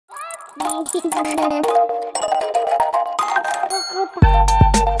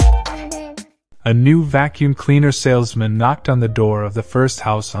A new vacuum cleaner salesman knocked on the door of the first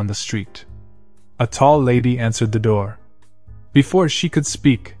house on the street. A tall lady answered the door. Before she could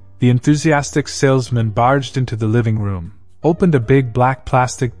speak, the enthusiastic salesman barged into the living room, opened a big black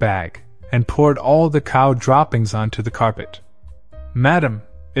plastic bag, and poured all the cow droppings onto the carpet. "Madam,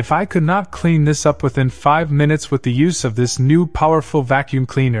 if I could not clean this up within 5 minutes with the use of this new powerful vacuum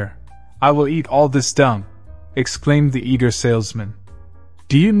cleaner, I will eat all this dung," exclaimed the eager salesman.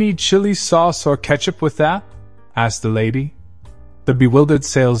 "Do you need chili sauce or ketchup with that?" asked the lady. The bewildered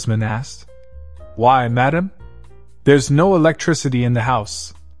salesman asked. "Why, madam? There's no electricity in the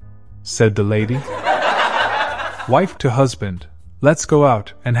house," said the lady. "Wife to husband, let's go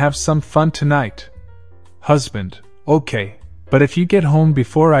out and have some fun tonight." Husband, "Okay, but if you get home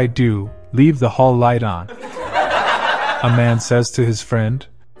before I do, leave the hall light on." A man says to his friend,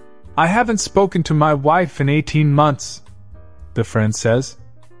 "I haven't spoken to my wife in 18 months. The friend says,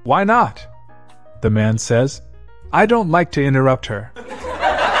 "Why not?" The man says, "I don't like to interrupt her."